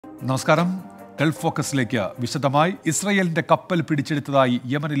നമസ്കാരം. ഗൾഫ് ഫോക്കസിലേക്ക് വിശദമായി. ഇസ്രയേലിന്റെ കപ്പൽ പിടിച്ചെടുത്തതായി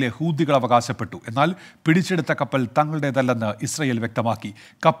യമനിലെ ഹൂതികൾ അവകാശപ്പെട്ടു. എന്നാൽ പിടിച്ചെടുത്ത കപ്പൽ തങ്ങളുടേതല്ലെന്ന് ഇസ്രയേൽ വ്യക്തമാക്കി.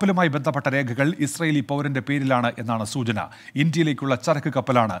 കപ്പലുമായി ബന്ധപ്പെട്ട രേഖകൾ ഇസ്രയേലി പൗരന്റെ പേരിലാണ് എന്നാണ് സൂചന. ഇന്ത്യയിലേക്കുള്ള ചരക്ക്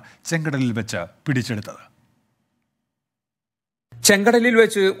കപ്പലാണ് ചെങ്കടലിൽ വെച്ച് പിടിച്ചെടുത്തത്. ചെങ്കടലിൽ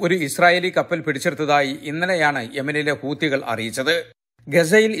വെച്ച് ഒരു ഇസ്രായേലി കപ്പൽ പിടിച്ചെടുത്തതായി ഇന്നലെയാണ് യമനിലെ ഹൂതികൾ അറിയിച്ചത്.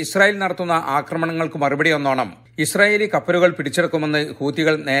 ഗസയിൽ ഇസ്രായേൽ നടത്തുന്ന ആക്രമണങ്ങൾക്ക് മറുപടിയെന്നോണം ഇസ്രായേലി കപ്പലുകൾ പിടിച്ചെടുക്കുമെന്ന്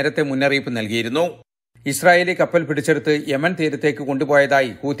ഹൂതികൾ നേരത്തെ മുന്നറിയിപ്പ് നൽകിയിരുന്നു. ഇസ്രായേലി കപ്പൽ പിടിച്ചെടുത്ത് യമൻ തീരത്തേക്ക് കൊണ്ടുപോയതായി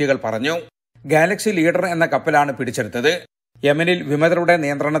ഹൂതികൾ പറഞ്ഞു. ഗാലക്സി ലീഡർ എന്ന കപ്പലാണ് പിടിച്ചെടുത്തത്. യമനിൽ വിമതരുടെ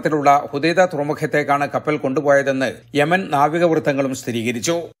നിയന്ത്രണത്തിലുള്ള ഹുദൈദ തുറമുഖത്തേക്കാണ് കപ്പൽ കൊണ്ടുപോയതെന്ന് യമൻ നാവിക വൃത്തങ്ങളും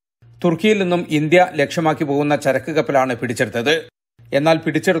സ്ഥിരീകരിച്ചു. തുർക്കിയിൽ നിന്നും ഇന്ത്യ ലക്ഷ്യമാക്കി പോകുന്ന ചരക്ക് കപ്പലാണ് പിടിച്ചെടുത്തത്. എന്നാൽ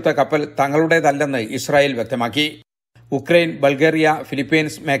പിടിച്ചെടുത്ത കപ്പൽ തങ്ങളുടേതല്ലെന്ന് ഇസ്രായേൽ വ്യക്തമാക്കി. ഉക്രൈൻ, ബൾഗേറിയ,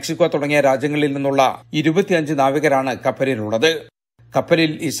 ഫിലിപ്പീൻസ്, മെക്സിക്കോ തുടങ്ങിയ രാജ്യങ്ങളിൽ നിന്നുള്ള 25 നാവികരാണ് കപ്പലിലുള്ളത്.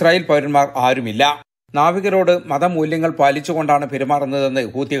 കപ്പലിൽ ഇസ്രായേൽ പൌരന്മാർ ആരുമില്ല. നാവികരോട് മതമൂല്യങ്ങൾ പാലിച്ചുകൊണ്ടാണ് പെരുമാറുന്നതെന്ന്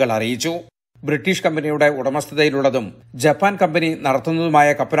ഹൂതികൾ അറിയിച്ചു. ബ്രിട്ടീഷ് കമ്പനിയുടെ ഉടമസ്ഥതയിലുള്ളതും ജപ്പാൻ കമ്പനി നടത്തുന്നതുമായ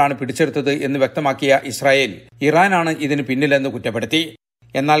കപ്പലാണ് പിടിച്ചെടുത്തത് എന്ന് വ്യക്തമാക്കിയ ഇസ്രായേൽ ഇറാനാണ് ഇതിന് പിന്നിലെന്ന് കുറ്റപ്പെടുത്തി.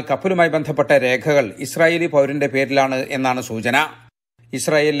 എന്നാൽ കപ്പലുമായി ബന്ധപ്പെട്ട രേഖകൾ ഇസ്രായേലി പൌരന്റെ പേരിലാണ് എന്നാണ് സൂചന.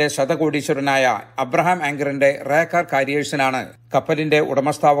 ഇസ്രായേലിലെ ശതകോടീശ്വരനായ അബ്രഹാം ആങ്കറിന്റെ റേക്കാർ കാരിയേഴ്സിനാണ് കപ്പലിന്റെ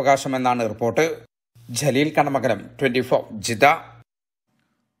ഉടമസ്ഥാവകാശമെന്നാണ് റിപ്പോർട്ട്. ജലീൽ കണമകലം, 24 ജിദ്ദ.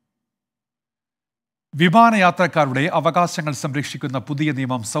 വിമാനയാത്രക്കാരുടെ അവകാശങ്ങൾ സംരക്ഷിക്കുന്ന പുതിയ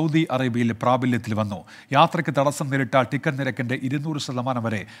നിയമം സൗദി അറേബ്യയിൽ പ്രാബല്യത്തിൽ വന്നു. യാത്രയ്ക്ക് തടസ്സം നേരിട്ടാൽ ടിക്കറ്റ് നിരക്കിന്റെ 200%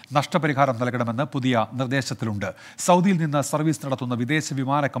 വരെ നഷ്ടപരിഹാരം നൽകണമെന്ന് പുതിയ നിർദ്ദേശത്തിലുണ്ട്. സൗദിയിൽ നിന്ന് സർവീസ് നടത്തുന്ന വിദേശ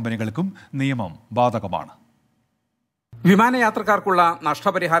വിമാന കമ്പനികൾക്കും നിയമം ബാധകമാണ്. വിമാനയാത്രക്കാർക്കുള്ള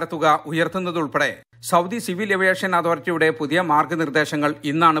നഷ്ടപരിഹാര തുക ഉയർത്തുന്നതുൾപ്പെടെ സൗദി സിവിൽ ഏവിയേഷൻ അതോറിറ്റിയുടെ പുതിയ മാർഗനിർദ്ദേശങ്ങൾ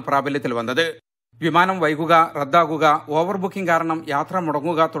ഇന്നാണ് പ്രാബല്യത്തിൽ വന്നത്. വിമാനം വൈകുക, റദ്ദാകുക, ഓവർ ബുക്കിംഗ് കാരണം യാത്ര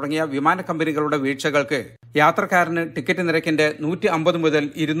മുടങ്ങുക തുടങ്ങിയ വിമാന കമ്പനികളുടെ വീഴ്ചകൾക്ക് യാത്രക്കാരന് ടിക്കറ്റ് നിരക്കിന്റെ 150 മുതൽ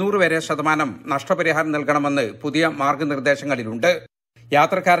 200 വരെ ശതമാനം നഷ്ടപരിഹാരം നൽകണമെന്ന് പുതിയ മാർഗനിർദ്ദേശങ്ങളിലുണ്ട്.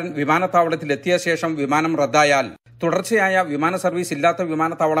 യാത്രക്കാരൻ വിമാനത്താവളത്തിൽ എത്തിയ ശേഷം വിമാനം റദ്ദായാൽ തുടർച്ചയായ വിമാന സർവീസ് ഇല്ലാത്ത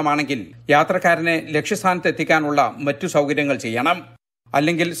വിമാനത്താവളമാണെങ്കിൽ യാത്രക്കാരനെ ലക്ഷ്യസ്ഥാനത്ത് എത്തിക്കാനുള്ള മറ്റു സൗകര്യങ്ങൾ ചെയ്യണം.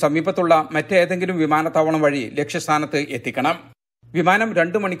 അല്ലെങ്കിൽ സമീപത്തുള്ള മറ്റേതെങ്കിലും വിമാനത്താവളം വഴി ലക്ഷ്യസ്ഥാനത്ത് എത്തിക്കണം. വിമാനം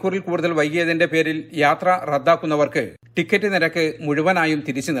 2 മണിക്കൂറിൽ കൂടുതൽ വൈകിയതിന്റെ പേരിൽ യാത്ര റദ്ദാക്കുന്നവർക്ക് ടിക്കറ്റ് നിരക്ക് മുഴുവനായും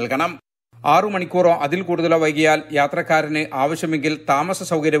തിരിച്ചു നൽകണം. 6 മണിക്കൂറോ അതിൽ കൂടുതലോ വൈകിയാൽ യാത്രക്കാരന് ആവശ്യമെങ്കിൽ താമസ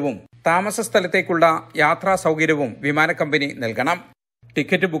സൗകര്യവും താമസ സ്ഥലത്തേക്കുള്ള യാത്രാ സൗകര്യവും വിമാന കമ്പനി നൽകണം.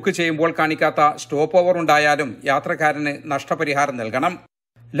 ടിക്കറ്റ് ബുക്ക് ചെയ്യുമ്പോൾ കാണിക്കാത്ത സ്റ്റോപ്പ് ഓവർ ഉണ്ടായാലും യാത്രക്കാരന് നഷ്ടപരിഹാരം നൽകണം.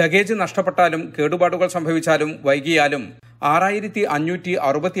 ലഗേജ് നഷ്ടപ്പെട്ടാലും കേടുപാടുകൾ സംഭവിച്ചാലും വൈകിയാലും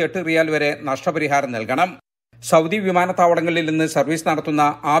 6568 റിയാൽ വരെ നഷ്ടപരിഹാരം നൽകണം. സൗദി വിമാനത്താവളങ്ങളിൽ നിന്ന് സർവീസ് നടത്തുന്ന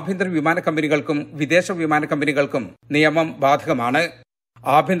ആഭ്യന്തര വിമാന കമ്പനികൾക്കും വിദേശ വിമാന കമ്പനികൾക്കും നിയമം ബാധകമാണ്.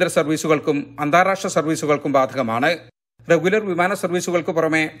 ആഭ്യന്തര സർവീസുകൾക്കും അന്താരാഷ്ട്ര സർവീസുകൾക്കും ബാധകമാണ്. റെഗുലർ വിമാന സർവീസുകൾക്ക്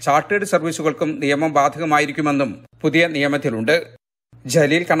പുറമെ ചാർട്ടേഡ് സർവീസുകൾക്കും നിയമം ബാധകമായിരിക്കുമെന്നും പുതിയ നിയമത്തിലുണ്ട്.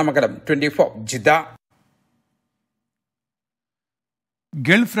 ജലീൽ കണമകലം, 24 ജിദ്ദ.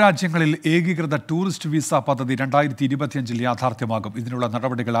 ഗൾഫ് രാജ്യങ്ങളിൽ ഏകീകൃത ടൂറിസ്റ്റ് വിസ പദ്ധതി 2025 യാഥാർത്ഥ്യമാകും. ഇതിനുള്ള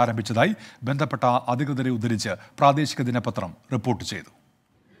നടപടികൾ ആരംഭിച്ചതായി ബന്ധപ്പെട്ട അധികൃതരെ ഉദ്ധരിച്ച് പ്രാദേശിക ദിനപത്രം റിപ്പോർട്ട് ചെയ്തു.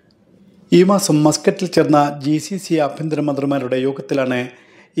 ഈ മാസം മസ്കറ്റിൽ ചേർന്ന GCC ആഭ്യന്തരമന്ത്രിമാരുടെ യോഗത്തിലാണ്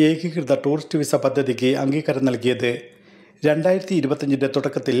ഏകീകൃത ടൂറിസ്റ്റ് വിസ പദ്ധതിക്ക് അംഗീകാരം നൽകിയത്. 2025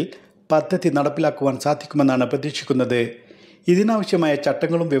 തുടക്കത്തിൽ പദ്ധതി നടപ്പിലാക്കുവാൻ സാധിക്കുമെന്നാണ് പ്രതീക്ഷിക്കുന്നത്. ഇതിനാവശ്യമായ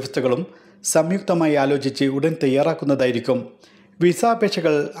ചട്ടങ്ങളും വ്യവസ്ഥകളും സംയുക്തമായി ആലോചിച്ച് ഉടൻ തയ്യാറാക്കുന്നതായിരിക്കും. വിസ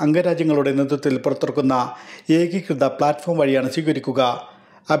അപേക്ഷകൾ അംഗരാജ്യങ്ങളുടെ നേതൃത്വത്തിൽ പുറത്തിറക്കുന്ന ഏകീകൃത പ്ലാറ്റ്ഫോം വഴിയാണ് സ്വീകരിക്കുക.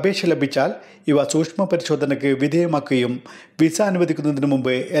 അപേക്ഷ ലഭിച്ചാൽ ഇവ സൂക്ഷ്മ പരിശോധനയ്ക്ക് വിധേയമാക്കുകയും വിസ അനുവദിക്കുന്നതിന്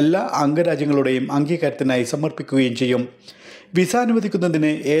മുമ്പ് എല്ലാ അംഗരാജ്യങ്ങളുടെയും അംഗീകാരത്തിനായി സമർപ്പിക്കുകയും ചെയ്യും. വിസ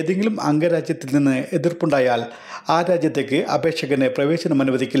അനുവദിക്കുന്നതിന് ഏതെങ്കിലും അംഗരാജ്യത്തിൽ നിന്ന് എതിർപ്പുണ്ടായാൽ ആ രാജ്യത്തേക്ക് അപേക്ഷകന് പ്രവേശനം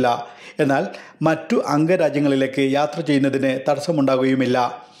അനുവദിക്കില്ല. എന്നാൽ മറ്റു അംഗരാജ്യങ്ങളിലേക്ക് യാത്ര ചെയ്യുന്നതിന് തടസ്സമുണ്ടാകുകയുമില്ല.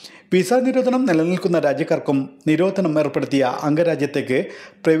 വിസ നിരോധനം നിലനിൽക്കുന്ന രാജ്യക്കാർക്കും നിരോധനം ഏർപ്പെടുത്തിയ അംഗരാജ്യത്തേക്ക്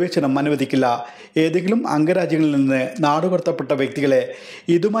പ്രവേശനം അനുവദിക്കില്ല. ഏതെങ്കിലും അംഗരാജ്യങ്ങളിൽ നിന്ന് നാടുകടത്തപ്പെട്ട വ്യക്തികളെ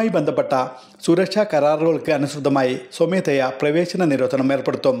ഇതുമായി ബന്ധപ്പെട്ട സുരക്ഷാ കരാറുകൾക്ക് അനുസൃതമായി സ്വമേധയാ പ്രവേശന നിരോധനം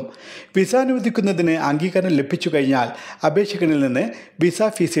ഏർപ്പെടുത്തും. വിസ അനുവദിക്കുന്നതിന് അംഗീകാരം ലഭിച്ചു കഴിഞ്ഞാൽ അപേക്ഷകനിൽ നിന്ന് വിസ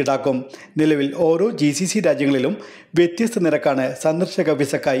ഫീസ് ഈടാക്കും. നിലവിൽ ഓരോ GCC രാജ്യങ്ങളിലും വ്യത്യസ്ത നിരക്കാണ് സന്ദർശക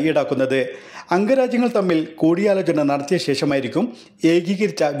വിസക്കായി ഈടാക്കുന്നത്. അംഗരാജ്യങ്ങൾ തമ്മിൽ കൂടിയാലോചന നടത്തിയ ശേഷമായിരിക്കും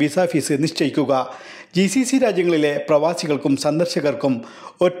ഏകീകരിച്ച വിസ ഫീസ് നിശ്ചയിക്കുക. GCC രാജ്യങ്ങളിലെ പ്രവാസികൾക്കും സന്ദർശകർക്കും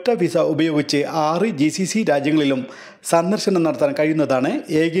ഒറ്റ വിസ ഉപയോഗിച്ച് 6 GCC രാജ്യങ്ങളിലും സന്ദർശനം നടത്താൻ കഴിയുന്നതാണ്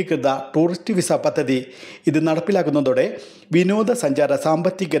ഏകീകൃത ടൂറിസ്റ്റ് വിസ പദ്ധതി. ഇത് നടപ്പിലാക്കുന്നതോടെ വിനോദസഞ്ചാര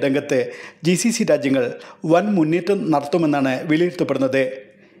സാമ്പത്തിക രംഗത്ത് GCC രാജ്യങ്ങൾ വൻ മുന്നേറ്റം നടത്തുമെന്നാണ് വിലയിരുത്തപ്പെടുന്നത്.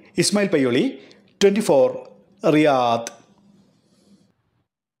 ഇസ്മായിൽ പയ്യോളി, 24 റിയാദ്.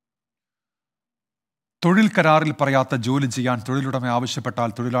 തൊഴിൽ കരാറിൽ പറയാത്ത ജോലി ചെയ്യാൻ തൊഴിലുടമ ആവശ്യപ്പെട്ടാൽ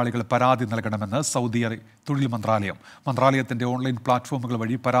തൊഴിലാളികൾ പരാതി നൽകണമെന്ന് സൗദി തൊഴിൽ മന്ത്രാലയം. മന്ത്രാലയത്തിന്റെ ഓൺലൈൻ പ്ലാറ്റ്ഫോമുകൾ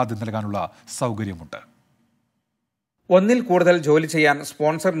വഴി പരാതി നൽകാനുള്ള സൗകര്യമുണ്ട്. ഒന്നിൽ കൂടുതൽ ജോലി ചെയ്യാൻ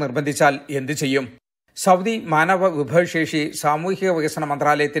സ്പോൺസർ നിർബന്ധിച്ചാൽ എന്തു ചെയ്യും? സൗദി മാനവ വിഭവശേഷി സാമൂഹിക വികസന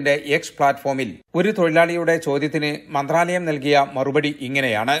മന്ത്രാലയത്തിന്റെ എക്സ് പ്ലാറ്റ്ഫോമിൽ ഒരു തൊഴിലാളിയുടെ ചോദ്യത്തിന് മന്ത്രാലയം നൽകിയ മറുപടി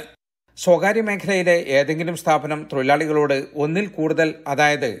ഇങ്ങനെയാണ്: സ്വകാര്യ മേഖലയിലെ ഏതെങ്കിലും സ്ഥാപനം തൊഴിലാളികളോട് ഒന്നിൽ കൂടുതൽ,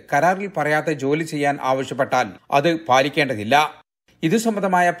 അതായത് കരാറിൽ പറയാത്ത ജോലി ചെയ്യാൻ ആവശ്യപ്പെട്ടാൽ അത് പാലിക്കേണ്ടതില്ല. ഇതു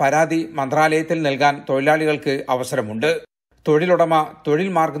സംബന്ധമായ പരാതി മന്ത്രാലയത്തിൽ നൽകാൻ തൊഴിലാളികൾക്ക് അവസരമുണ്ട്. തൊഴിലുടമ തൊഴിൽ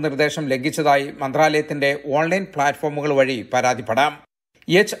മാർഗനിർദ്ദേശം ലംഘിച്ചതായി മന്ത്രാലയത്തിന്റെ ഓൺലൈൻ പ്ലാറ്റ്ഫോമുകൾ വഴി പരാതിപ്പെടാം.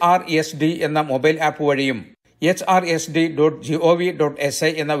 HRSD എന്ന മൊബൈൽ ആപ്പ് വഴിയും hrsd.gov.sa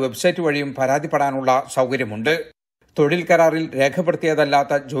എന്ന വെബ്സൈറ്റ് വഴിയും പരാതിപ്പെടാനുള്ള സൗകര്യമുണ്ട്. തൊഴിൽ കരാറിൽ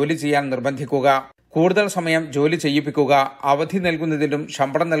രേഖപ്പെടുത്തിയതല്ലാത്ത ജോലി ചെയ്യാൻ നിർബന്ധിക്കുക, കൂടുതൽ സമയം ജോലി ചെയ്യിപ്പിക്കുക, അവധി നൽകുന്നതിലും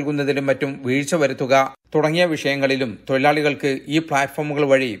ശമ്പളം നൽകുന്നതിലും മറ്റും വീഴ്ച വരുത്തുക തുടങ്ങിയ വിഷയങ്ങളിലും തൊഴിലാളികൾക്ക് ഈ പ്ലാറ്റ്ഫോമുകൾ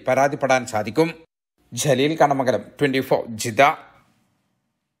വഴി പരാതിപ്പെടാൻ സാധിക്കും. ജലീൽ കണമംഗലം, 24 ജിദ്ദ.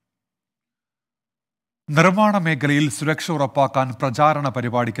 നിർമ്മാണ മേഖലയിൽ സുരക്ഷ ഉറപ്പാക്കാൻ പ്രചാരണ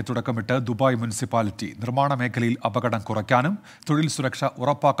പരിപാടിക്ക് തുടക്കമിട്ട് ദുബായ് മുനിസിപ്പാലിറ്റി. നിർമ്മാണ മേഖലയിൽ അപകടം കുറയ്ക്കാനും തൊഴിൽ സുരക്ഷ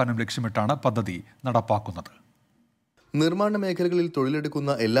ഉറപ്പാക്കാനും ലക്ഷ്യമിട്ടാണ് പദ്ധതി നടപ്പാക്കുന്നത്. നിർമ്മാണ മേഖലകളിൽ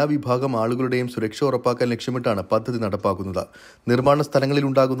തൊഴിലെടുക്കുന്ന എല്ലാ വിഭാഗം ആളുകളുടെയും സുരക്ഷ ഉറപ്പാക്കാൻ ലക്ഷ്യമിട്ടാണ് പദ്ധതി നടപ്പാക്കുന്നത്. നിർമ്മാണ സ്ഥലങ്ങളിൽ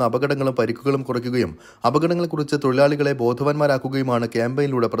ഉണ്ടാകുന്ന അപകടങ്ങളും പരിക്കുകളും കുറയ്ക്കുകയും അപകടങ്ങളെക്കുറിച്ച് തൊഴിലാളികളെ ബോധവാന്മാരാക്കുകയുമാണ്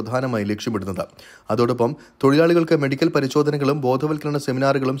ക്യാമ്പയിനിലൂടെ പ്രധാനമായി ലക്ഷ്യമിടുന്നത്. അതോടൊപ്പം തൊഴിലാളികൾക്ക് മെഡിക്കൽ പരിശോധനകളും ബോധവൽക്കരണ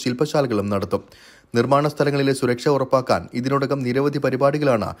സെമിനാറുകളും ശില്പശാലകളും നടത്തും. നിർമ്മാണ സ്ഥലങ്ങളിലെ സുരക്ഷ ഉറപ്പാക്കാൻ ഇതിനോടകം നിരവധി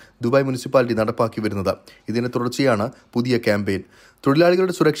പരിപാടികളാണ് ദുബായ് മുനിസിപ്പാലിറ്റി നടപ്പാക്കി വരുന്നത്. ഇതിന് തുടർച്ചയാണ് പുതിയ ക്യാമ്പയിൻ.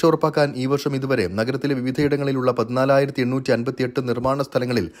 തൊഴിലാളികളുടെ സുരക്ഷ ഉറപ്പാക്കാൻ ഈ വർഷം ഇതുവരെ നഗരത്തിലെ വിവിധയിടങ്ങളിലുള്ള 14,858 നിർമ്മാണ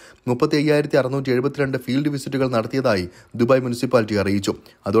സ്ഥലങ്ങളിൽ 35,672 ഫീൽഡ് വിസിറ്റുകൾ നടത്തിയതായി ദുബായ് മുനിസിപ്പാലിറ്റി അറിയിച്ചു.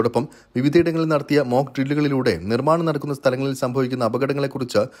 അതോടൊപ്പം വിവിധയിടങ്ങളിൽ നടത്തിയ മോക്ക് ഡ്രില്ലുകളിലൂടെ നിർമ്മാണം നടക്കുന്ന സ്ഥലങ്ങളിൽ സംഭവിക്കുന്ന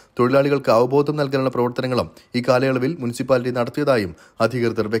അപകടങ്ങളെക്കുറിച്ച് തൊഴിലാളികൾക്ക് അവബോധം നൽകാനുള്ള പ്രവർത്തനങ്ങളും ഈ കാലയളവിൽ മുനിസിപ്പാലിറ്റി നടത്തിയതായും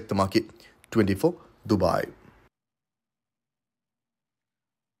അധികൃതർ വ്യക്തമാക്കി. 24 ദുബായ്.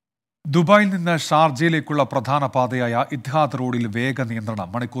 ദുബായിൽ നിന്ന് ഷാർജയിലേക്കുള്ള പ്രധാന പാതയായ ഇത്ഹാദ് റോഡിൽ വേഗ നിയന്ത്രണം.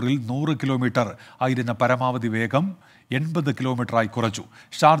 മണിക്കൂറിൽ 100 കിലോമീറ്റർ ആയിരുന്ന പരമാവധി വേഗം 80 കിലോമീറ്ററായി കുറച്ചു.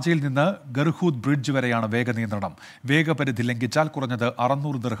 ഷാർജയിൽ നിന്ന് ഗർഹൂദ് ബ്രിഡ്ജ് വരെയാണ് വേഗ നിയന്ത്രണം. വേഗപരിധി ലംഘിച്ചാൽ കുറഞ്ഞത്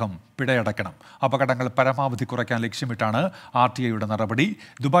 600 ദിർഹം പിഴയടയ്ക്കണം. അപകടങ്ങൾ പരമാവധി കുറയ്ക്കാൻ ലക്ഷ്യമിട്ടാണ് RTIയുടെ നടപടി.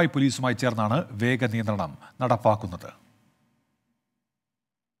 ദുബായ് പോലീസുമായി ചേർന്നാണ് വേഗ നിയന്ത്രണം നടപ്പാക്കുന്നത്.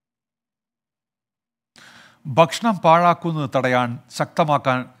 ഭക്ഷണം പാഴാക്കുന്നത് തടയാൻ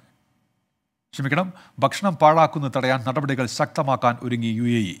നടപടികൾ ശക്തമാക്കാൻ ഒരുങ്ങി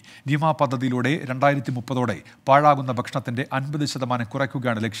UAE. നിയമ പദ്ധതിയിലൂടെ 2030 പാഴാകുന്ന ഭക്ഷണത്തിന്റെ 50%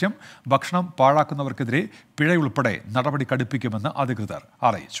 കുറയ്ക്കുകയാണ് ലക്ഷ്യം. ഭക്ഷണം പാഴാക്കുന്നവർക്കെതിരെ പിഴയുൾപ്പെടെ നടപടി കടുപ്പിക്കുമെന്ന് അധികൃതർ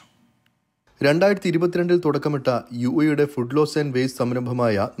അറിയിച്ചു. 2022 തുടക്കമിട്ട UAEയുടെ ഫുഡ് ലോസ് ആൻഡ് വേസ്റ്റ്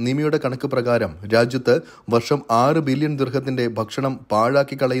സംരംഭമായ നിമിയുടെ കണക്ക് പ്രകാരം രാജ്യത്ത് വർഷം 6 ബില്യൺ ദിർഹത്തിന്റെ ഭക്ഷണം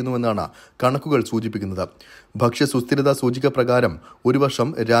പാഴാക്കി കളയുന്നുവെന്നാണ് കണക്കുകൾ സൂചിപ്പിക്കുന്നത്. ഭക്ഷ്യ സുസ്ഥിരത സൂചിക പ്രകാരം ഒരു വർഷം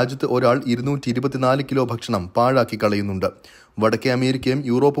രാജ്യത്ത് ഒരാൾ 224 കിലോ ഭക്ഷണം പാഴാക്കി കളയുന്നുണ്ട്. വടക്കേ അമേരിക്കയും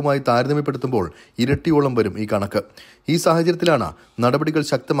യൂറോപ്പുമായി താരതമ്യപ്പെടുത്തുമ്പോൾ ഇരട്ടിയോളം വരും ഈ കണക്ക്. ഈ സാഹചര്യത്തിലാണ് നടപടികൾ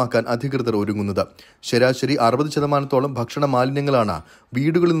ശക്തമാക്കാൻ അധികൃതർ ഒരുങ്ങുന്നത്. ശരാശരി 60% ഭക്ഷണ മാലിന്യങ്ങളാണ്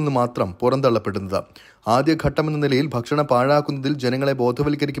വീടുകളിൽ നിന്ന് മാത്രം പുറന്തള്ളപ്പെടുന്നത്. ആദ്യഘട്ടമെന്ന നിലയിൽ ഭക്ഷണം പാഴാക്കുന്നതിൽ ജനങ്ങളെ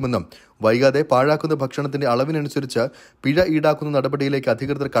ബോധവൽക്കരിക്കുമെന്നും വൈകാതെ പാഴാക്കുന്ന ഭക്ഷണത്തിന്റെ അളവിനനുസരിച്ച് പിഴ ഈടാക്കുന്ന നടപടിയിലേക്ക്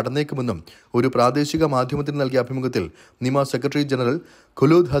അധികൃതർ കടന്നേക്കുമെന്നും ഒരു പ്രാദേശിക മാധ്യമത്തിന് നൽകിയ അഭിമുഖത്തിൽ നിമ സെക്രട്ടറി ജനറൽ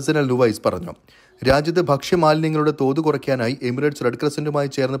ഖുലൂദ് ഹസൻ അൽ ലുവൈസ് പറഞ്ഞു. രാജ്യത്ത് ഭക്ഷ്യമാലിന്യങ്ങളുടെ തോത് കുറയ്ക്കാനായി എമിറേറ്റ്സ് റെഡ് ക്രസന്റുമായി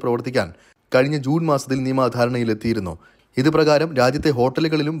ചേർന്ന് പ്രവർത്തിക്കാൻ കഴിഞ്ഞ ജൂൺ മാസത്തിൽ നിയമ ധാരണയിലെത്തിയിരുന്നു. ഇത് പ്രകാരം രാജ്യത്തെ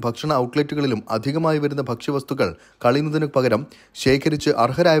ഹോട്ടലുകളിലും ഭക്ഷണ ഔട്ട്ലെറ്റുകളിലും അധികമായി വരുന്ന ഭക്ഷ്യവസ്തുക്കൾ കളയുന്നതിനു പകരം ശേഖരിച്ച്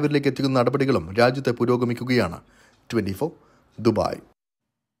അർഹരായവരിലേക്ക് എത്തിക്കുന്ന നടപടികളും രാജ്യത്തെ പുരോഗമിക്കുകയാണ്. 24 ദുബായ്.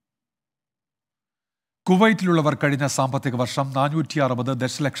 കുവൈറ്റിലുള്ളവർ കഴിഞ്ഞ സാമ്പത്തിക വർഷം 460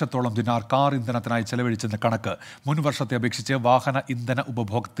 ദശലക്ഷത്തോളം ദിനാർ കാർ ഇന്ധനത്തിനായി ചെലവഴിച്ചെന്ന കണക്ക്. മുൻ വർഷത്തെ അപേക്ഷിച്ച് വാഹന ഇന്ധന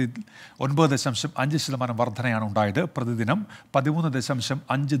ഉപഭോഗത്തിൽ 9.5% വർധനയാണ് ഉണ്ടായത്. പ്രതിദിനം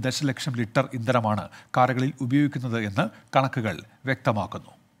 13.5 ദശലക്ഷം ലിറ്റർ ഇന്ധനമാണ് കാറുകളിൽ ഉപയോഗിക്കുന്നത് എന്ന് കണക്കുകൾ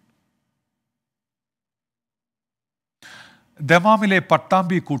വ്യക്തമാക്കുന്നു. ദമാമിലെ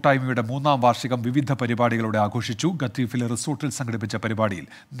പട്ടാമ്പി കൂട്ടായ്മയുടെ 3ാം വാർഷികം വിവിധ പരിപാടികളോടെ ആഘോഷിച്ചു. ഗത്തീഫിലെ റിസോർട്ടിൽ സംഘടിപ്പിച്ച പരിപാടിയിൽ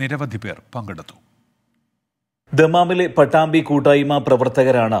നിരവധി പേർ പങ്കെടുത്തു. ദമാമിലെ പട്ടാമ്പി കൂട്ടായ്മ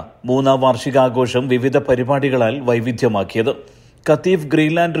പ്രവർത്തകരാണ് 3ാം വാർഷികാഘോഷം വിവിധ പരിപാടികളാൽ വൈവിധ്യമാക്കിയത്. കത്തീഫ്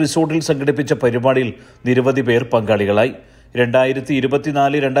ഗ്രീൻലാൻഡ് റിസോർട്ടിൽ സംഘടിപ്പിച്ച പരിപാടിയിൽ നിരവധി പേർ പങ്കാളികളായി.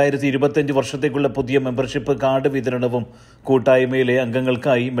 2024-2025 വർഷത്തേക്കുള്ള പുതിയ മെമ്പർഷിപ്പ് കാർഡ് വിതരണവും കൂട്ടായ്മയിലെ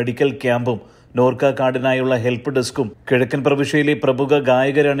അംഗങ്ങൾക്കായി മെഡിക്കൽ ക്യാമ്പും നോർക്ക കാർഡിനായുള്ള ഹെൽപ്പ് ഡെസ്കും കിഴക്കൻ പ്രവിശ്യയിലെ പ്രമുഖ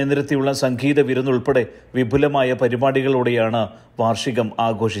ഗായകരെ അണിനിരത്തിയുള്ള സംഗീത വിരുന്നുൾപ്പെടെ വിപുലമായ പരിപാടികളോടെയാണ് വാർഷികം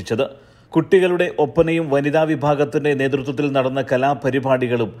ആഘോഷിച്ചത്. കുട്ടികളുടെ ഒപ്പനയും വനിതാ വിഭാഗത്തിന്റെ നേതൃത്വത്തിൽ നടന്ന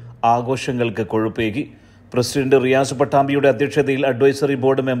കലാപരിപാടികളും ആഘോഷങ്ങൾക്ക് കൊഴുപ്പേകി. പ്രസിഡന്റ് റിയാസ് പട്ടാമ്പിയുടെ അധ്യക്ഷതയിൽ അഡ്വൈസറി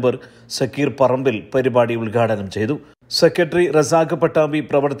ബോർഡ് മെമ്പർ സക്കീർ പറമ്പിൽ പരിപാടി ഉദ്ഘാടനം ചെയ്തു. സെക്രട്ടറി റസാഖ് പട്ടാമ്പി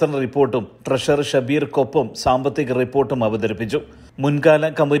പ്രവർത്തന റിപ്പോർട്ടും ട്രഷറർ ഷബീർക്കൊപ്പം സാമ്പത്തിക റിപ്പോർട്ടും അവതരിപ്പിച്ചു. മുൻകാല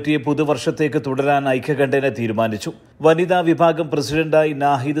കമ്മിറ്റിയെ പുതുവർഷത്തേക്ക് തുടരാൻ ഐക്യകണ്ഠേന തീരുമാനിച്ചു. വനിതാ വിഭാഗം പ്രസിഡന്റായി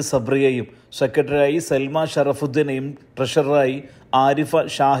നാഹിദ് സബ്രിയയും സെക്രട്ടറിയായി സൽമ ഷറഫുദ്ദീനെയും ട്രഷററായി ആരിഫ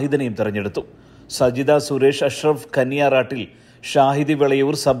ഷാഹിദിനെയും തെരഞ്ഞെടുത്തു. സജിത സുരേഷ്, അഷ്റഫ് കന്യാറാട്ടിൽ, ഷാഹിദി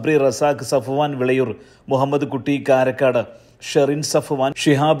വിളയൂർ, സബ്രി റസാഖ്, സഫ്വാൻ വിളയൂർ, മുഹമ്മദ് കുട്ടി Karakkad, Sherin Safwan,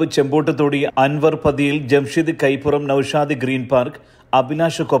 Shihab ചെമ്പോട്ടുതൊടി, Anwar പതിയിൽ, Jamshid Kaippuram, Naushad green park,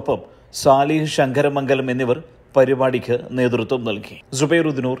 Abhilash Koppam, Salih Sankaramangalam എന്നിവർ പരിപാടിക്ക് നേതൃത്വം നൽകി.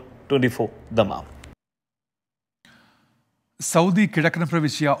 സുബൈറുദ്ദീനൂർ, 24 ദമാം. സൗദി കിഴക്കൻ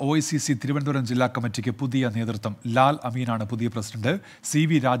പ്രവിശ്യ OICC തിരുവനന്തപുരം ജില്ലാ കമ്മിറ്റിക്ക് പുതിയ നേതൃത്വം. ലാൽ അമീനാണ് പുതിയ പ്രസിഡന്റ്.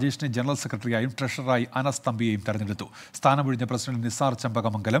 CV രാജേഷിനെ ജനറൽ സെക്രട്ടറിയായും ട്രഷററായി അനസ് തമ്പിയെയും തെരഞ്ഞെടുത്തു. സ്ഥാനമൊഴിഞ്ഞ പ്രസിഡന്റ് നിസാർ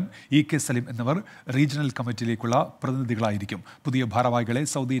ചെമ്പകമംഗലം, EK സലീം എന്നിവർ റീജിയണൽ കമ്മിറ്റിയിലേക്കുള്ള പ്രതിനിധികളായിരിക്കും. പുതിയ ഭാരവാഹികളെ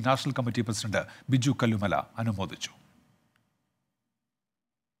Saudi national committee president Biju Kallumala അനുമോദിച്ചു.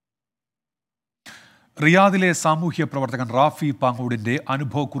 റിയാദിലെ സാമൂഹ്യ പ്രവർത്തകൻ റാഫി പാങ്ങോടിന്റെ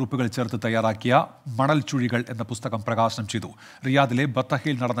അനുഭവക്കുറിപ്പുകൾ ചേർത്ത് തയ്യാറാക്കിയ മണൽ ചുഴികൾ എന്ന പുസ്തകം പ്രകാശനം ചെയ്തു. റിയാദിലെ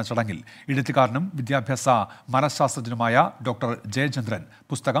ബത്തഹയിൽ നടന്ന ചടങ്ങിൽ എഴുത്തുകാരനും വിദ്യാഭ്യാസ മനഃശാസ്ത്രജ്ഞനുമായ ഡോക്ടർ ജയചന്ദ്രൻ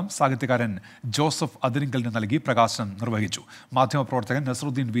പുസ്തകം സാഹിത്യകാരൻ ജോസഫ് അതിരിങ്കലിന് നൽകി പ്രകാശനം നിർവഹിച്ചു. മാധ്യമപ്രവർത്തകൻ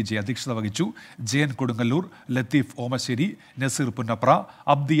നസറുദ്ദീൻ VJ അധ്യക്ഷത വഹിച്ചു. ജയൻ കൊടുങ്ങല്ലൂർ, ലത്തീഫ് ഓമശ്ശേരി, നസീർ പുന്നപ്ര,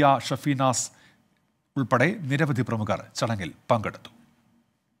 അബ്ദിയ ഷഫീനാസ് ഉൾപ്പെടെ നിരവധി പ്രമുഖർ ചടങ്ങിൽ പങ്കെടുത്തു.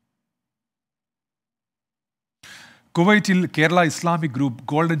 കുവൈറ്റിൽ Kerala Islamic group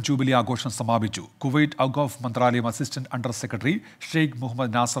golden jubilee ആഘോഷം സമാപിച്ചു. കുവൈറ്റ് ഔഖാഫ് മന്ത്രാലയം assistant under secretary Sheikh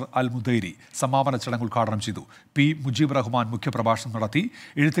Muhammad Nasar അൽ മുദൈരി സമാപന ചടങ്ങ് ഉദ്ഘാടനം ചെയ്തു. P. മുജീബ് റഹ്മാൻ മുഖ്യപ്രഭാഷണം നടത്തി.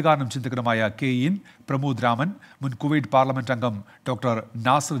 എഴുത്തുകാരനും ചിന്തകനുമായ KN പ്രമോദ് രാമൻ, മുൻ കുവൈറ്റ് പാർലമെന്റ് അംഗം ഡോക്ടർ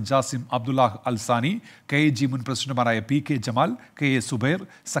നാസർ ജാസിം അബ്ദുല്ലാഹ് അൽസാനി, KAG മുൻ പ്രസിഡന്റുമാരായ PK Jamal, KA Zubair,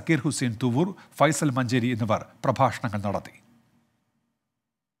 Zakir Hussain Thuvur, Faisal Manjeri എന്നിവർ പ്രഭാഷണങ്ങൾ നടത്തി.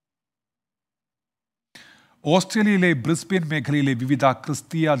 ഓസ്ട്രേലിയയിലെ ബ്രിസ്ബെയിൻ മേഖലയിലെ വിവിധ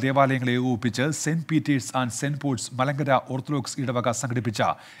ക്രിസ്തീയ ദേവാലയങ്ങളെ ഏകോപിപ്പിച്ച് saint Peter's and saint Paul's Malankara orthodox ഇടവക സംഘടിപ്പിച്ച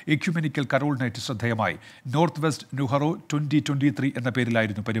എക്യുമെനിക്കൽ കരോൾ നൈറ്റ് ശ്രദ്ധേയമായി. നോർത്ത് വെസ്റ്റ് നുഹറോ 2023 എന്ന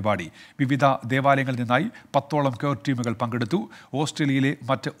പേരിലായിരുന്നു പരിപാടി. വിവിധ ദേവാലയങ്ങളിൽ നിന്നായി 10ഓളം കെയർ ടീമുകൾ പങ്കെടുത്തു. ഓസ്ട്രേലിയയിലെ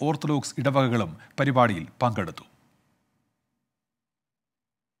മറ്റ് ഓർത്തഡോക്സ് ഇടവകകളും പരിപാടിയിൽ പങ്കെടുത്തു.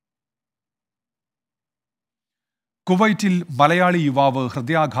 കുവൈറ്റിൽ മലയാളി യുവാവ്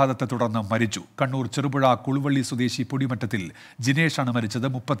ഹൃദയാഘാതത്തെ തുടർന്ന് മരിച്ചു. കണ്ണൂർ ചെറുപുഴ കുളുവള്ളി സ്വദേശി പൊടിമറ്റത്തിൽ ജിനേഷാണ് മരിച്ചത്.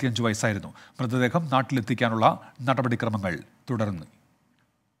 35 വയസ്സായിരുന്നു. മൃതദേഹം നാട്ടിലെത്തിക്കാനുള്ള നടപടിക്രമങ്ങൾ തുടർന്നു.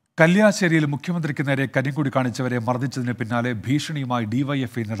 കല്യാശ്ശേരിയിൽ മുഖ്യമന്ത്രിക്ക് നേരെ കരിങ്കൊടി കാണിച്ചവരെ മർദ്ദിച്ചതിന് പിന്നാലെ ഭീഷണിയുമായി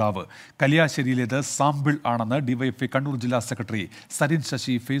ഡിവൈഎഫ്ഐ നേതാവ്. കല്യാശ്ശേരിയിലേത് സാമ്പിൾ ആണെന്ന് ഡിവൈഎഫ്ഐ കണ്ണൂർ ജില്ലാ സെക്രട്ടറി സരിൻ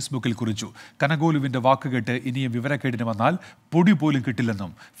ശശി ഫേസ്ബുക്കിൽ കുറിച്ചു. കനകോലുവിന്റെ വാക്കുകേട്ട് ഇനിയും വിവരക്കേടിന് വന്നാൽ പൊടി പോലും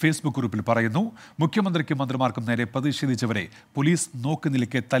കിട്ടില്ലെന്നും ഫേസ്ബുക്ക് കുറിപ്പിൽ പറയുന്നു. മുഖ്യമന്ത്രിക്കും മന്ത്രിമാർക്കും നേരെ പ്രതിഷേധിച്ചവരെ പോലീസ്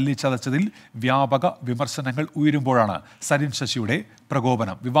നോക്കുനിലയ്ക്ക് തല്ലിച്ചതച്ചതിൽ വ്യാപക വിമർശനങ്ങൾ ഉയരുമ്പോഴാണ് സരിൻ ശശിയുടെ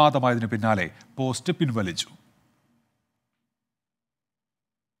പ്രകോപനം. വിവാദമായതിനു പിന്നാലെ പോസ്റ്റ് പിൻവലിച്ചു.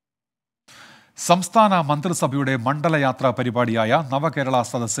 സംസ്ഥാന മന്ത്രിസഭയുടെ മണ്ഡലയാത്രാ പരിപാടിയായ നവകേരള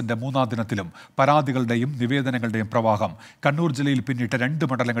സദസ്സിന്റെ 3ാം ദിനത്തിലും പരാതികളുടെയും നിവേദനങ്ങളുടെയും പ്രവാഹം. കണ്ണൂർ ജില്ലയിൽ പിന്നിട്ട 2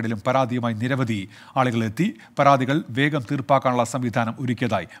 മണ്ഡലങ്ങളിലും പരാതിയുമായി നിരവധി ആളുകൾ എത്തി. പരാതികൾ വേഗം തീർപ്പാക്കാനുള്ള സംവിധാനം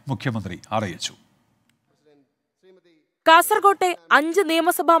ഒരുക്കിയതായി മുഖ്യമന്ത്രി അറിയിച്ചു. കാസർകോട്ടെ 5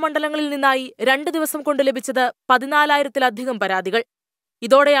 നിയമസഭാ മണ്ഡലങ്ങളിൽ നിന്നായി 2 ദിവസം കൊണ്ട് ലഭിച്ചത് 14,000-ലധികം പരാതികൾ.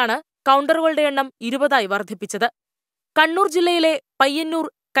 ഇതോടെയാണ് കൗണ്ടറുകളുടെ എണ്ണം 20ആയി വർദ്ധിപ്പിച്ചത്. കണ്ണൂർ ജില്ലയിലെ പയ്യന്നൂർ,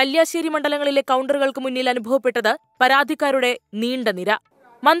 കല്യാശ്ശേരി മണ്ഡലങ്ങളിലെ കൗണ്ടറുകൾക്ക് മുന്നിൽ അനുഭവപ്പെട്ടത് പരാതിക്കാരുടെ നീണ്ട നിര.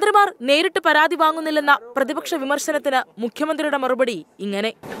 മന്ത്രിമാർ നേരിട്ട് പരാതി വാങ്ങുന്നില്ലെന്ന പ്രതിപക്ഷ വിമർശനത്തിന് മുഖ്യമന്ത്രിയുടെ മറുപടി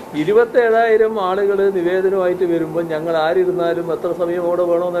ഇങ്ങനെ: 27,000 ആളുകൾ നിവേദനമായിട്ട് വരുമ്പോൾ ഞങ്ങൾ ആരിരുന്നാലും എത്ര സമയം അവിടെ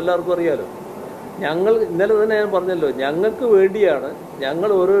വേണമെന്ന് എല്ലാവർക്കും അറിയാലോ. ഞങ്ങൾ ഇന്നലെ തന്നെ ഞാൻ പറഞ്ഞല്ലോ, ഞങ്ങൾക്ക് വേണ്ടിയാണ്, ഞങ്ങൾ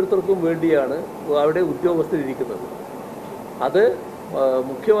ഓരോരുത്തർക്കും വേണ്ടിയാണ് അവിടെ ഉദ്യോഗസ്ഥരിരിക്കുന്നത്. അത്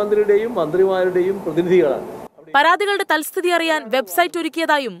മുഖ്യമന്ത്രിയുടെയും മന്ത്രിമാരുടെയും പ്രതിനിധികളാണ്. പരാതികളുടെ തൽസ്ഥിതി അറിയാൻ വെബ്സൈറ്റ്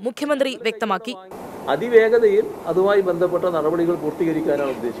ഒരുക്കിയതായും മുഖ്യമന്ത്രി വ്യക്തമാക്കി. അതിവേഗതയിൽ അതുമായി ബന്ധപ്പെട്ട നടപടികൾ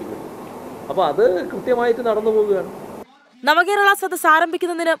പൂർത്തീകരിക്കാനാണ് ഉദ്ദേശിക്കുന്നത്. അപ്പോൾ അത് കൃത്യമായിട്ട് നടന്നു പോവുകയാണ്. നവകേരള സദസ്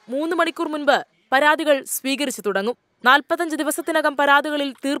ആരംഭിക്കുന്നതിന് 3 മണിക്കൂർ മുൻപ് പരാതികൾ സ്വീകരിച്ചു തുടങ്ങും. 45 ദിവസത്തിനകം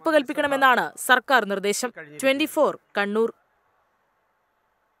പരാതികളിൽ തീർപ്പ് കൽപ്പിക്കണമെന്നാണ് സർക്കാർ നിർദ്ദേശം. 24 കണ്ണൂർ.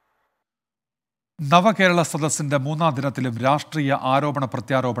 നവകേരള സദസ്സിന്റെ മൂന്നാം ദിനത്തിലും രാഷ്ട്രീയ ആരോപണ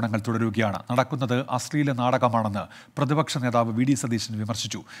പ്രത്യാരോപണങ്ങൾ തുടരുകയാണ്. നടക്കുന്നത് അശ്ലീല നാടകമാണെന്ന് പ്രതിപക്ഷ നേതാവ് വി ഡി സതീശൻ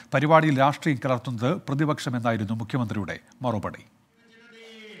വിമർശിച്ചു. പരിപാടിയിൽ രാഷ്ട്രീയം കലർത്തുന്നത് പ്രതിപക്ഷമെന്നായിരുന്നു മുഖ്യമന്ത്രിയുടെ മറുപടി.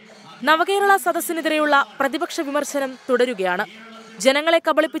 നവകേരള സദസ്സിനെതിരെയുള്ള പ്രതിപക്ഷ വിമർശനം തുടരുകയാണ്. ജനങ്ങളെ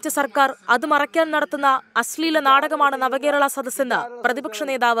കബളിപ്പിച്ച സർക്കാർ അത് മറയ്ക്കാൻ നടത്തുന്ന അശ്ലീല നാടകമാണ് നവകേരള സദസ്സെന്ന് പ്രതിപക്ഷ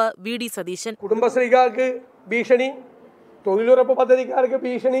നേതാവ് വി ഡി സതീശൻ. കുടുംബശ്രീക്കാർക്ക് ഭീഷണി, തൊഴിലുറപ്പ് പദ്ധതിക്കാർക്ക്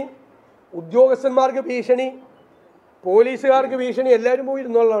ഭീഷണി, ഉദ്യോഗസ്ഥന്മാർക്ക് ഭീഷണി, പോലീസുകാർക്ക് ഭീഷണി, എല്ലാവരും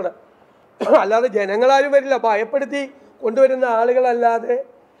പോയിരുന്നുള്ളവിടെ. അല്ലാതെ ജനങ്ങളാരും വരില്ല. ഭയപ്പെടുത്തി കൊണ്ടുവരുന്ന ആളുകളല്ലാതെ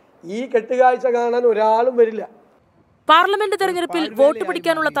ഈ കെട്ടുകാഴ്ച കാണാൻ ഒരാളും വരില്ല. പാർലമെന്റ് തെരഞ്ഞെടുപ്പിൽ വോട്ട്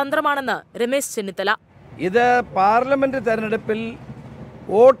പിടിക്കാനുള്ള തന്ത്രമാണെന്ന് രമേശ് ചെന്നിത്തല. ഇത് പാർലമെന്റ് തെരഞ്ഞെടുപ്പിൽ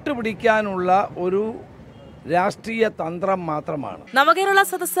വോട്ട് പിടിക്കാനുള്ള ഒരു രാഷ്ട്രീയ തന്ത്രം മാത്രമാണ്. നവകേരള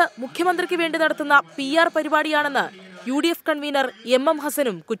സദസ്സ് മുഖ്യമന്ത്രിക്ക് വേണ്ടി നടത്തുന്ന PR പരിപാടിയാണെന്ന് UDF കൺവീനർ MM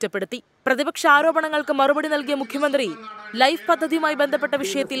ഹസനും കുറ്റപ്പെടുത്തി. പ്രതിപക്ഷ ആരോപണങ്ങൾക്ക് മറുപടി നൽകിയ മുഖ്യമന്ത്രി ലൈഫ് പദ്ധതിയുമായി ബന്ധപ്പെട്ട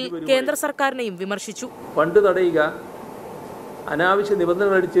വിഷയത്തിൽ കേന്ദ്ര സർക്കാരിനെയും വിമർശിച്ചു. ഫണ്ട് തടയുക, അനാവശ്യ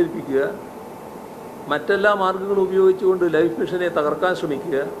നിബന്ധനകൾ അടിച്ചേൽപ്പിക്കുക, മറ്റെല്ലാ മാർഗങ്ങളും ഉപയോഗിച്ചുകൊണ്ട് ലൈഫ് മിഷനെ തകർക്കാൻ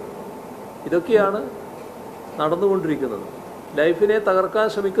ശ്രമിക്കുക, ഇതൊക്കെയാണ് നടന്നുകൊണ്ടിരിക്കുന്നത്. ലൈഫിനെ തകർക്കാൻ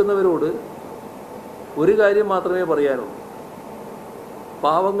ശ്രമിക്കുന്നവരോട് ഒരു കാര്യം മാത്രമേ പറയാനുള്ളൂ: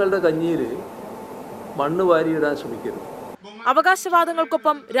 പാവങ്ങളുടെ കഞ്ഞിയിൽ മണ്ണ് വാരിയിടാൻ ശ്രമിക്കരുത്.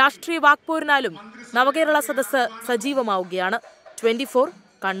 അവകാശവാദങ്ങൾക്കൊപ്പം രാഷ്ട്രീയ വാക്പോരിനാലും നവകേരള സദസ്സ് സജീവമാവുകയാണ്. 24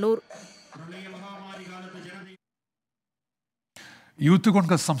 കണ്ണൂർ. യൂത്ത്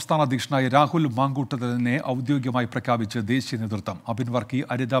കോൺഗ്രസ് സംസ്ഥാന അധ്യക്ഷനായ രാഹുൽ മാങ്കൂട്ടത്തിലിനെ ഔദ്യോഗികമായി പ്രഖ്യാപിച്ച് ദേശീയ നേതൃത്വം. അബിൻ വർക്കി,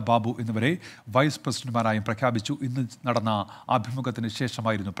 അരിത ബാബു എന്നിവരെ വൈസ് പ്രസിഡന്റുമാരായും പ്രഖ്യാപിച്ചു. ഇന്ന് നടന്ന അഭിമുഖത്തിന്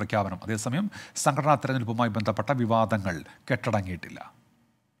ശേഷമായിരുന്നു പ്രഖ്യാപനം. അതേസമയം സംഘടനാ തെരഞ്ഞെടുപ്പുമായി ബന്ധപ്പെട്ട വിവാദങ്ങൾ കെട്ടടങ്ങിയിട്ടില്ല.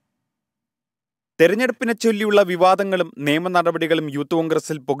 തെരഞ്ഞെടുപ്പിനെ ചൊല്ലിയുള്ള വിവാദങ്ങളും നിയമ നടപടികളും യൂത്ത്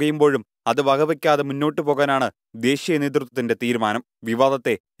കോൺഗ്രസിൽ പുകയുമ്പോഴും അത് വകവയ്ക്കാതെ മുന്നോട്ടു പോകാനാണ് ദേശീയ നേതൃത്വത്തിന്റെ തീരുമാനം.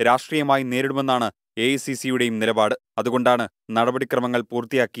 വിവാദത്തെ രാഷ്ട്രീയമായി നേരിടുമെന്നാണ് AICCയുടെയും നിലപാട്. അതുകൊണ്ടാണ് നടപടിക്രമങ്ങൾ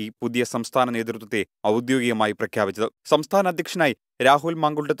പൂർത്തിയാക്കി പുതിയ സംസ്ഥാന നേതൃത്വത്തെ ഔദ്യോഗികമായി പ്രഖ്യാപിച്ചത്. സംസ്ഥാന അധ്യക്ഷനായി രാഹുൽ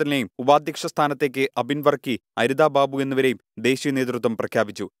മാങ്കൂട്ടത്തിലിനെയും ഉപാധ്യക്ഷ സ്ഥാനത്തേക്ക് അബിൻ വർക്കി, അരിത ബാബു എന്നിവരെയും ദേശീയ നേതൃത്വം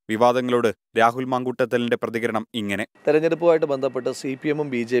പ്രഖ്യാപിച്ചു. വിവാദങ്ങളോട് രാഹുൽ മാങ്കൂട്ടത്തിലിന്റെ പ്രതികരണം ഇങ്ങനെ: തെരഞ്ഞെടുപ്പുമായിട്ട് ബന്ധപ്പെട്ട് CPM-ഉം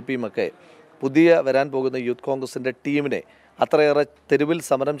BJP-യും ഒക്കെ പുതിയ വരാൻ പോകുന്ന യൂത്ത് കോൺഗ്രസിൻ്റെ ടീമിനെ അത്രയേറെ തെരുവിൽ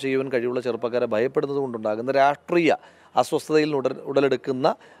സമരം ചെയ്യുവാൻ കഴിവുള്ള ചെറുപ്പക്കാരെ ഭയപ്പെടുന്നത് കൊണ്ടുണ്ടാകുന്ന രാഷ്ട്രീയ അസ്വസ്ഥതയിൽ ഉടലെടുക്കുന്ന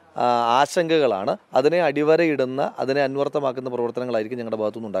ആശങ്കകളാണ്. അതിനെ അടിവരയിടുന്ന, അതിനെ അന്വർത്ഥമാക്കുന്ന പ്രവർത്തനങ്ങളായിരിക്കും ഞങ്ങളുടെ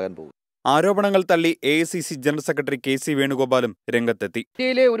ഭാഗത്തുനിന്ന് ഉണ്ടാകാൻ പോകും. ആരോപണങ്ങൾ തള്ളി AICC ജനറൽ സെക്രട്ടറി KC വേണുഗോപാലും രംഗത്തെത്തി.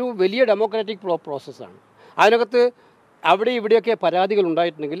 ഇന്ത്യയിലെ ഒരു വലിയ ഡെമോക്രാറ്റിക് പ്രോസസ്സാണ്. അതിനകത്ത് അവിടെ ഇവിടെയൊക്കെ പരാതികൾ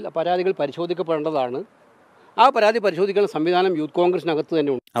ഉണ്ടായിട്ടുണ്ടെങ്കിൽ ആ പരാതികൾ പരിശോധിക്കപ്പെടേണ്ടതാണ്. ആ പരാതി പരിശോധിക്കുന്ന സംവിധാനം യൂത്ത് കോൺഗ്രസിനകത്ത്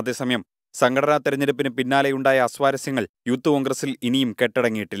തന്നെ ഉണ്ട്. അതേസമയം സംഘടനാ തെരഞ്ഞെടുപ്പിന് പിന്നാലെയുണ്ടായ അസ്വാരസ്യങ്ങൾ യൂത്ത് കോൺഗ്രസിൽ ഇനിയും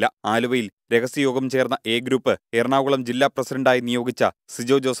കെട്ടടങ്ങിയിട്ടില്ല. ആലുവയിൽ രഹസ്യയോഗം ചേർന്ന A ഗ്രൂപ്പ് എറണാകുളം ജില്ലാ പ്രസിഡന്റായി നിയോഗിച്ച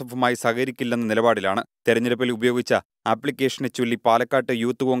സിജോ ജോസഫുമായി സഹകരിക്കില്ലെന്ന നിലപാടിലാണ്. തെരഞ്ഞെടുപ്പിൽ ഉപയോഗിച്ച ആപ്ലിക്കേഷനെ ചൊല്ലി പാലക്കാട്ട്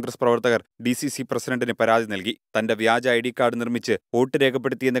യൂത്ത് കോൺഗ്രസ് പ്രവർത്തകർ DCC പ്രസിഡന്റിന് പരാതി നൽകി. തന്റെ വ്യാജ ID കാർഡ് നിർമ്മിച്ച് വോട്ട്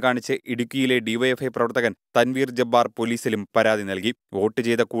രേഖപ്പെടുത്തിയെന്ന് കാണിച്ച് ഇടുക്കിയിലെ DYFI പ്രവർത്തകൻ തൻവീർ ജബ്ബാർ പോലീസിലും പരാതി നൽകി. വോട്ട്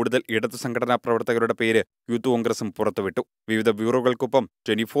ചെയ്ത കൂടുതൽ ഇടതു സംഘടനാ പ്രവർത്തകരുടെ പേര് യൂത്ത് കോൺഗ്രസും പുറത്തുവിട്ടു. വിവിധ ബ്യൂറോകൾക്കൊപ്പം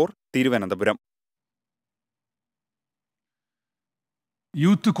 24 തിരുവനന്തപുരം.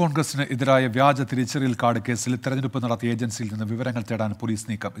 യൂത്ത് കോൺഗ്രസിന് എതിരായ വ്യാജ തിരിച്ചറിയൽ കാർഡ് കേസിൽ തെരഞ്ഞെടുപ്പ് നടത്തിയ ഏജൻസിയിൽ നിന്ന് വിവരങ്ങൾ തേടാൻ പോലീസ്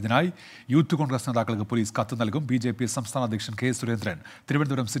നീക്കം. ഇതിനായി യൂത്ത് കോൺഗ്രസ് നേതാക്കൾക്ക് പോലീസ് കത്ത് നൽകും. BJP സംസ്ഥാന അധ്യക്ഷൻ K. Surendran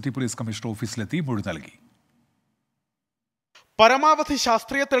Thiruvananthapuram city police commissioner ഓഫീസിലെത്തി മൊഴി നൽകി. പരമാവധി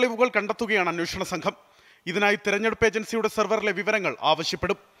ശാസ്ത്രീയ തെളിവുകൾ കണ്ടെത്തുകയാണ് അന്വേഷണ സംഘം. ഇതിനായി തെരഞ്ഞെടുപ്പ് ഏജൻസിയുടെ സെർവറിലെ വിവരങ്ങൾ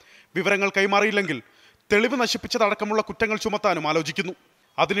ആവശ്യപ്പെടും. വിവരങ്ങൾ കൈമാറിയില്ലെങ്കിൽ തെളിവ് നശിപ്പിച്ചതടക്കമുള്ള കുറ്റങ്ങൾ ചുമത്താനും ആലോചിക്കുന്നു.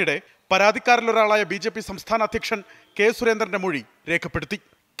 അതിനിടെ പരാതിക്കാരിലൊരാളായ BJP സംസ്ഥാന അധ്യക്ഷൻ K. സുരേന്ദ്രന്റെ മൊഴി രേഖപ്പെടുത്തി.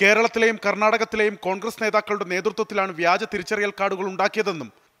 കേരളത്തിലെയും കർണാടകത്തിലെയും കോൺഗ്രസ് നേതാക്കളുടെ നേതൃത്വത്തിലാണ് വ്യാജ തിരിച്ചറിയൽ കാർഡുകൾ ഉണ്ടാക്കിയതെന്നും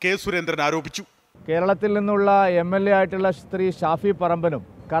K. സുരേന്ദ്രൻ ആരോപിച്ചു. കേരളത്തിൽ നിന്നുള്ള MLA ആയിട്ടുള്ള ശ്രീ ഷാഫി പറമ്പനും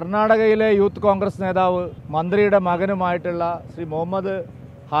കർണാടകയിലെ യൂത്ത് കോൺഗ്രസ് നേതാവ് മന്ത്രിയുടെ മകനുമായിട്ടുള്ള ശ്രീ മുഹമ്മദ്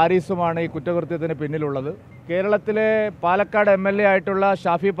ഹാരിസുമാണ് ഈ കുറ്റകൃത്യത്തിന് പിന്നിലുള്ളത്. കേരളത്തിലെ പാലക്കാട് MLA ആയിട്ടുള്ള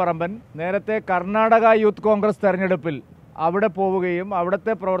ഷാഫി പറമ്പൻ നേരത്തെ കർണാടക യൂത്ത് കോൺഗ്രസ് തെരഞ്ഞെടുപ്പിൽ അവിടെ പോവുകയും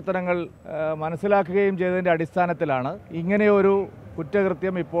അവിടുത്തെ പ്രവർത്തനങ്ങൾ മനസ്സിലാക്കുകയും ചെയ്തതിൻ്റെ അടിസ്ഥാനത്തിലാണ് ഇങ്ങനെയൊരു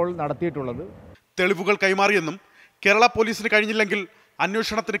കുറ്റകൃത്യം ഇപ്പോൾ നടത്തിയിട്ടുള്ളത്. തെളിവുകൾ കൈമാറിയെന്നും കേരള പോലീസിന് കഴിഞ്ഞില്ലെങ്കിൽ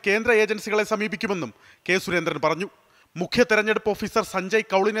അന്വേഷണത്തിന് കേന്ദ്ര ഏജൻസികളെ സമീപിക്കുമെന്നും K. സുരേന്ദ്രൻ പറഞ്ഞു. മുഖ്യ തെരഞ്ഞെടുപ്പ് ഓഫീസർ സഞ്ജയ്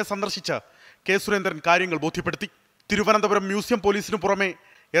കൗളിനെ സന്ദർശിച്ച് K. സുരേന്ദ്രൻ കാര്യങ്ങൾ ബോധ്യപ്പെടുത്തി. തിരുവനന്തപുരം മ്യൂസിയം പോലീസിനു പുറമെ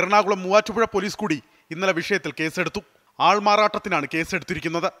എറണാകുളം മൂവാറ്റുപുഴ പോലീസ് കൂടി ഇന്നലെ വിഷയത്തിൽ കേസെടുത്തു. ആൾമാറാട്ടത്തിനാണ്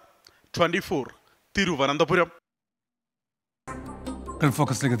കേസെടുത്തിരിക്കുന്നത്. 24 തിരുവനന്തപുരം. ഗൾഫ്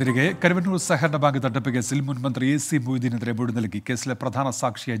ഫോക്കസിലേക്ക് തിരികെ. കരുവന്നൂർ സഹകരണ ബാങ്ക് തട്ടിപ്പ് കേസിൽ മുൻ മന്ത്രി AC മൊയ്തീനെതിരെ മൊഴി നൽകി കേസിലെ പ്രധാന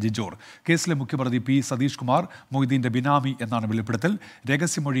സാക്ഷിയായ ജിജോർ. കേസിലെ മുഖ്യപ്രതി P. സതീഷ് കുമാർ മൊയ്തീന്റെ ബിനാമി എന്നാണ് വെളിപ്പെടുത്തൽ.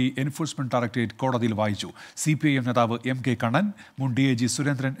 രഹസ്യമൊഴി എൻഫോഴ്സ്മെന്റ് ഡയറക്ടറേറ്റ് കോടതിയിൽ വായിച്ചു. CPIM നേതാവ് MK കണ്ണൻ, മുൻ DIG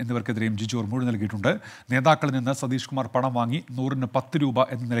സുരേന്ദ്രൻ എന്നിവർക്കെതിരെയും ജിജോർ മൊഴി നൽകിയിട്ടുണ്ട്. നേതാക്കളിൽ നിന്ന് സതീഷ് കുമാർ പണം വാങ്ങി 100-ന് 10 രൂപ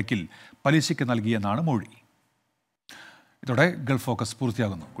എന്ന നിരക്കിൽ പലിശയ്ക്ക് നൽകിയെന്നാണ് മൊഴി. ഇതോടെ ഗൾഫ് ഫോക്കസ്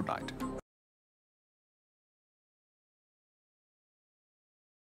പൂർത്തിയാകുന്നു. Good night.